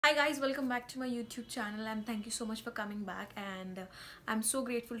Hi guys, welcome back to my YouTube channel and thank you so much for coming back, and I'm so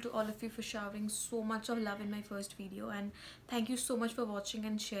grateful to all of you for showering so much of love in my first video, and thank you so much for watching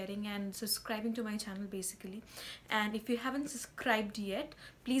and sharing and subscribing to my channel basically. And if you haven't subscribed yet,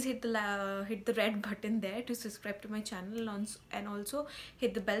 please hit the red button there to subscribe to my channel, and also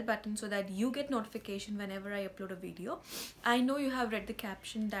hit the bell button so that you get notification whenever I upload a video. I know you have read the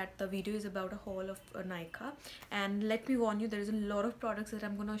caption that the video is about a haul of Nykaa, and let me warn you, there is a lot of products that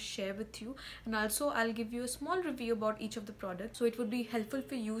I'm gonna share with you, and also I'll give you a small review about each of the products, so it would be helpful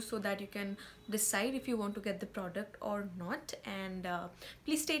for you so that you can decide if you want to get the product or not. And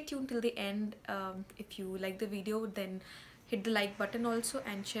please stay tuned till the end. If you like the video, then hit the like button also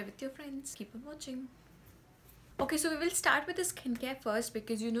and share with your friends. Keep on watching. Okay, so we will start with the skincare first,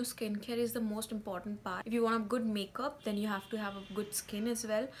 because you know skincare is the most important part. If you want a good makeup, then you have to have a good skin as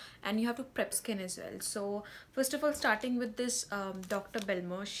well, and you have to prep skin as well. So first of all, starting with this Dr.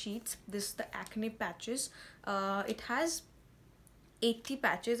 Belmer sheets. This is the acne patches. It has 80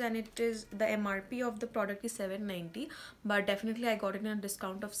 patches and it is the MRP of the product is $7.90, but definitely I got it in a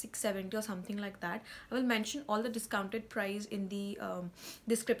discount of $6.70 or something like that. I will mention all the discounted price in the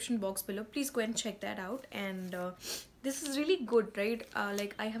description box below. Please go and check that out. And this is really good, right?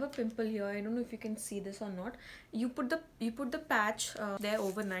 Like I have a pimple here. I don't know if you can see this or not. You put the patch there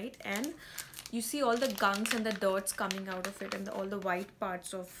overnight, and you see all the gunks and the dirts coming out of it, and all the white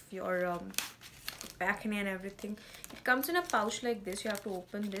parts of your acne and everything. It comes in a pouch like this. You have to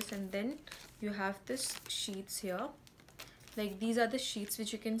open this, and then you have this sheets here. Like these are the sheets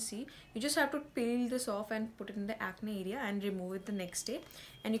which you can see. You just have to peel this off and put it in the acne area and remove it the next day,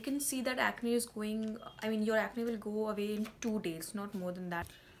 and you can see that acne is going, I mean your acne will go away in 2 days, not more than that.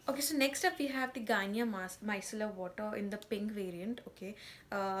 Okay, so next up we have the Garnier Micellar Water in the pink variant. Okay,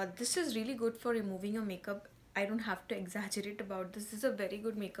 this is really good for removing your makeup. I don't have to exaggerate about this. This is a very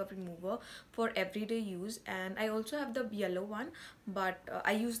good makeup remover for everyday use. And I also have the yellow one, but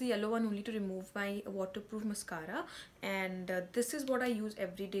I use the yellow one only to remove my waterproof mascara. And this is what I use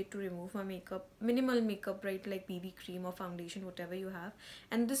every day to remove my makeup, minimal makeup, right, like BB cream or foundation, whatever you have.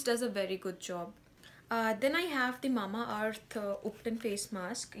 And this does a very good job. Then I have the Mamaearth Upton face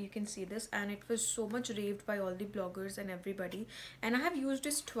mask. You can see this, and it was so much raved by all the bloggers and everybody, and I have used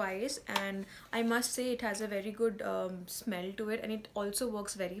this twice, and I must say it has a very good smell to it, and it also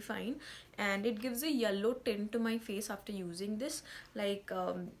works very fine, and it gives a yellow tint to my face after using this. Like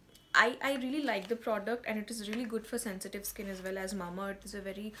I really like the product, and it is really good for sensitive skin as well, as Mamaearth is a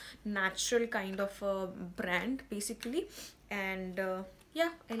very natural kind of brand basically. And yeah,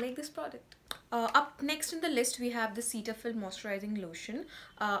 I like this product. Up next in the list we have the Cetaphil moisturizing lotion.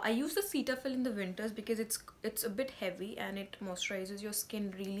 I use the Cetaphil in the winters because it's a bit heavy and it moisturizes your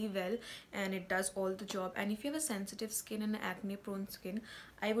skin really well, and it does all the job. And if you have a sensitive skin and acne prone skin,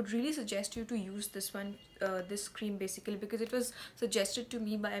 I would really suggest you to use this one, this cream basically, because it was suggested to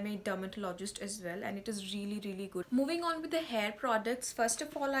me by my dermatologist as well, and it is really good. Moving on with the hair products, first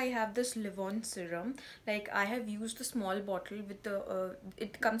of all I have this Livon serum. Like I have used the small bottle with the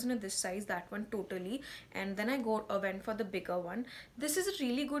it comes in this size, that one totally, and then I went for the bigger one. This is a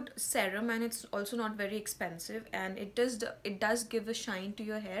really good serum, and it's also not very expensive, and it does give a shine to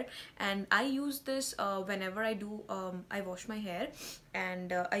your hair. And I use this whenever I wash my hair,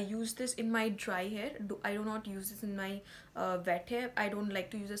 and I use this in my dry hair. I do not use this in my wet hair. I don't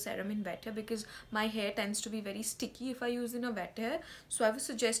like to use a serum in wet hair because my hair tends to be very sticky if I use in a wet hair. So I would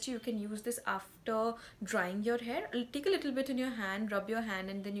suggest you can use this after drying your hair. Take a little bit in your hand, rub your hand,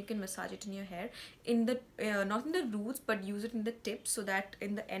 and then you can massage it in your hair, in the not in the roots, but use it in the tips, so that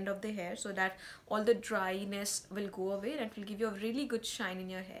in the end of the hair, so that all the dryness will go away, and it will give you a really good shine in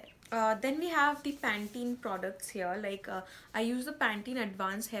your hair. Then we have the Pantene products here. Like I use the Pantene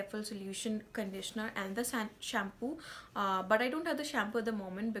Advanced Hair Fall Solution Conditioner and the shampoo, but I don't have the shampoo at the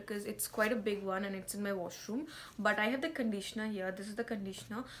moment because it's quite a big one and it's in my washroom. But I have the conditioner here. This is the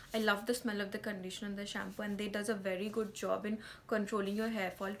conditioner. I love the smell of the conditioner and the shampoo, and they does a very good job in controlling your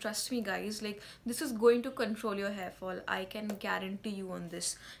hair fall. Trust me guys, like this is going to control your hair fall. I can guarantee you on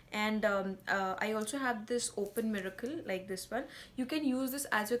this. And I also have this Open Miracle, like this one. You can use this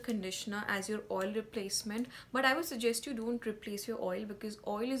as your conditioner, as your oil replacement, but I would suggest you don't replace your oil, because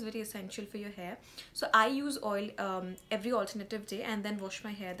oil is very essential for your hair. So I use oil every alternative day and then wash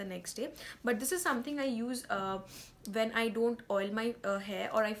my hair the next day. But this is something I use when I don't oil my hair,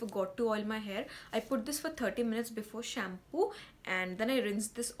 or I forgot to oil my hair. I put this for 30 minutes before shampoo, and then I rinse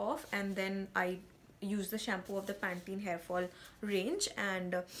this off, and then I use the shampoo of the Pantene hair fall range.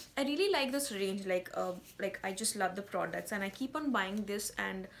 And I really like this range. Like I just love the products, and I keep on buying this,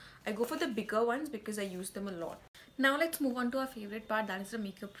 and I go for the bigger ones because I use them a lot. Now let's move on to our favorite part, that is the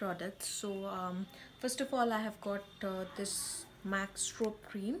makeup products. So first of all, I have got this MAC Strobe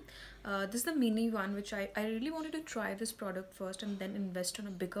Cream. This is the mini one, which I really wanted to try this product first and then invest on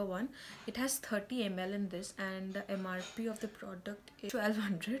a bigger one. It has 30 ml in this, and the MRP of the product is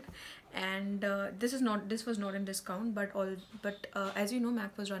 1200. And this was not in discount, but as you know,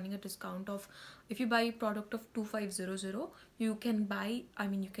 MAC was running a discount of, if you buy a product of 2500, you can buy,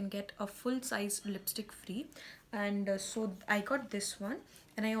 you can get a full size lipstick free. And so I got this one,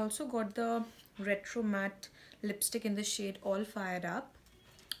 and I also got the retro matte lipstick in the shade All Fired Up.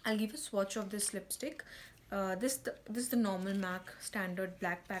 I'll give a swatch of this lipstick. This is the normal MAC standard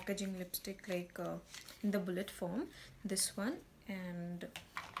black packaging lipstick, like in the bullet form, this one. And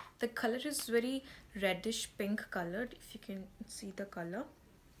the color is very reddish pink colored, if you can see the color.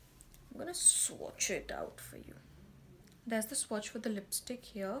 I'm gonna swatch it out for you. There's the swatch for the lipstick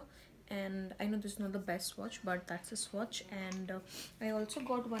here, and I know this is not the best swatch, but that's the swatch. And I also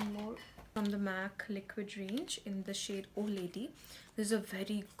got one more from the MAC liquid range in the shade Oh Lady. This is a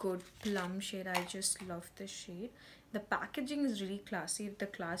very good plum shade. I just love this shade. The packaging is really classy with the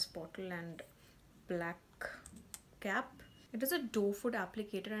glass bottle and black cap. It is a doe foot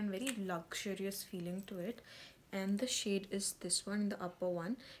applicator and very luxurious feeling to it. And the shade is this one, in the upper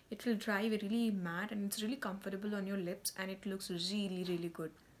one. It will dry really matte, and it's really comfortable on your lips, and it looks really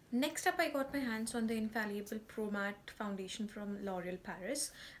good. Next up, I got my hands on the Infallible Pro Matte Foundation from L'Oreal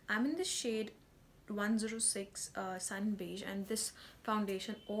Paris. I'm in the shade 106 Sun Beige, and this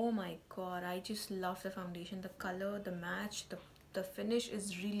foundation, oh my god, I just love the foundation. The color, the match, the finish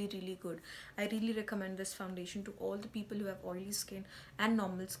is really good. I really recommend this foundation to all the people who have oily skin and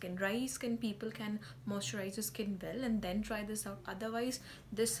normal skin. Dry skin people can moisturize the skin well and then try this out. Otherwise,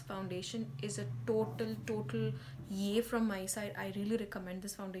 this foundation is a total yay from my side. I really recommend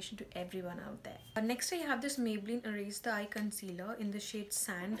this foundation to everyone out there. Next, I have this Maybelline Erase the Eye Concealer in the shade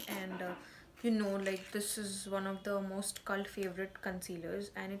Sand, and you know, like, this is one of the most cult favorite concealers,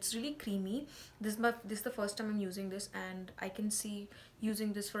 and it's really creamy. This is the first time I'm using this, and I can see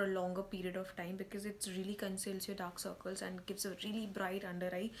using this for a longer period of time because it really conceals your dark circles and gives a really bright under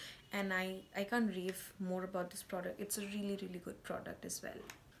eye. And I can't rave more about this product. It's a really good product as well.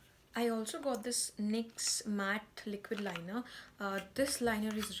 I also got this NYX matte liquid liner. This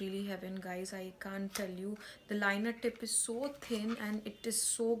liner is really heaven, guys. I can't tell you. The liner tip is so thin, and it is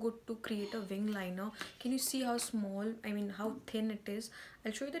so good to create a wing liner. Can you see how small, how thin it is?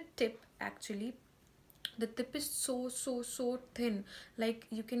 I'll show you the tip actually. The tip is so thin. Like,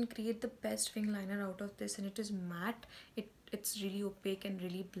 you can create the best wing liner out of this, and it is matte. It's really opaque and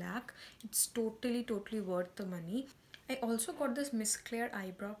really black. It's totally worth the money. I also got this Miss Claire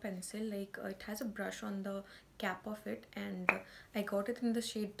eyebrow pencil. Like, it has a brush on the cap of it, and I got it in the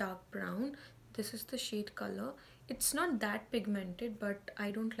shade dark brown. This is the shade color. It's not that pigmented, but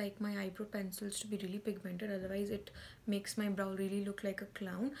I don't like my eyebrow pencils to be really pigmented, otherwise it makes my brow really look like a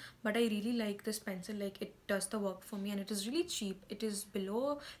clown. But I really like this pencil. Like, it does the work for me, and it is really cheap. It is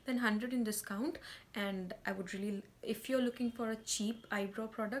below than 100 in discount, and I would really, if you're looking for a cheap eyebrow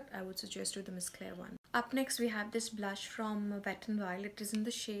product, I would suggest you the Miss Claire one. Up next, we have this blush from Wet n Wild. It is in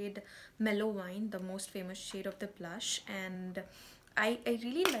the shade Mellow Wine, the most famous shade of the blush, and I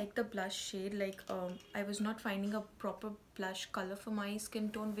really like the blush shade. Like, I was not finding a proper blush color for my skin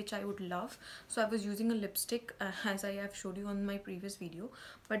tone, which I would love, so I was using a lipstick, as I have showed you on my previous video.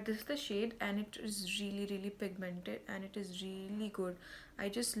 But this is the shade, and it is really pigmented, and it is really good. I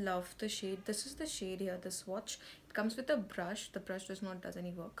just love the shade. This is the shade here, the swatch. It comes with a brush. The brush does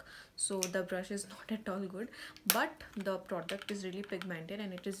any work, so the brush is not at all good, but the product is really pigmented,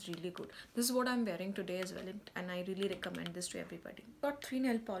 and it is really good. This is what I'm wearing today as well, and I really recommend this to everybody. Got 3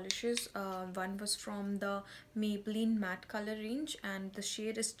 nail polishes. One was from the Maybelline matte color range, and the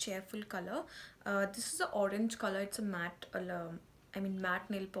shade is Cheerful Color. This is an orange color. It's a matte matte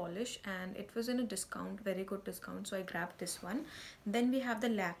nail polish, and it was in a discount, very good discount, so I grabbed this one. Then we have the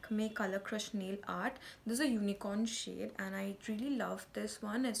Lakme Color Crush Nail Art. This is a unicorn shade, and I really love this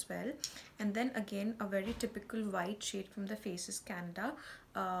one as well. And then again, a very typical white shade from the Faces Canada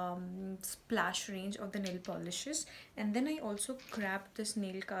splash range of the nail polishes. And then I also grabbed this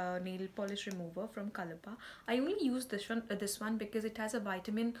nail polish remover from Collabs. I only use this one because it has a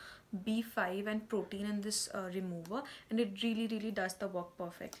vitamin B5 and protein in this remover, and it really does the work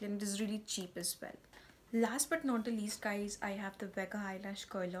perfectly, and it is really cheap as well. Last but not the least, guys, I have the Vega eyelash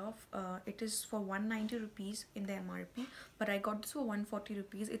curler. It is for 190 rupees in the MRP, but I got this for 140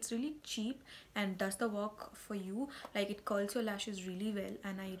 rupees. It's really cheap and does the work for you. Like, it curls your lashes really well,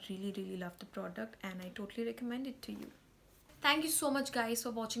 and I really love the product, and I totally recommend it to you. Thank you so much guys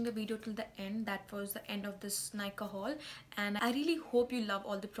for watching the video till the end. That was the end of this Nykaa haul, and I really hope you love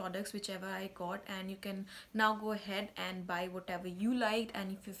all the products whichever I got, and you can now go ahead and buy whatever you liked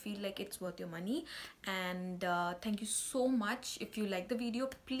and if you feel like it's worth your money. And thank you so much. If you like the video,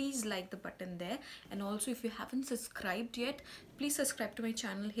 please like the button there, and also if you haven't subscribed yet, please subscribe to my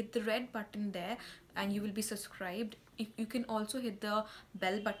channel. Hit the red button there and you will be subscribed. If you can also hit the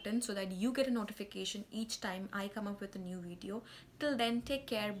bell button so that you get a notification each time I come up with a new video. Till then, take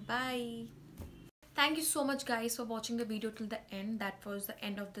care. Bye. Thank you so much guys for watching the video till the end. That was the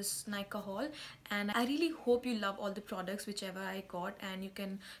end of this Nykaa haul, and I really hope you love all the products whichever I got, and you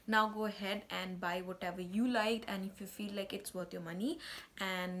can now go ahead and buy whatever you liked and if you feel like it's worth your money.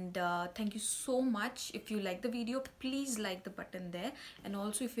 And thank you so much. If you like the video, please like the button there, and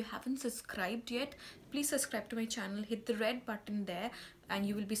also if you haven't subscribed yet, please subscribe to my channel. Hit the red button there and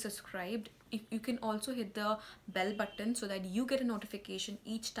you will be subscribed. If you can also hit the bell button so that you get a notification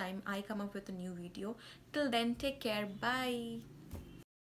each time I come up with a new video. Till then, take care. Bye.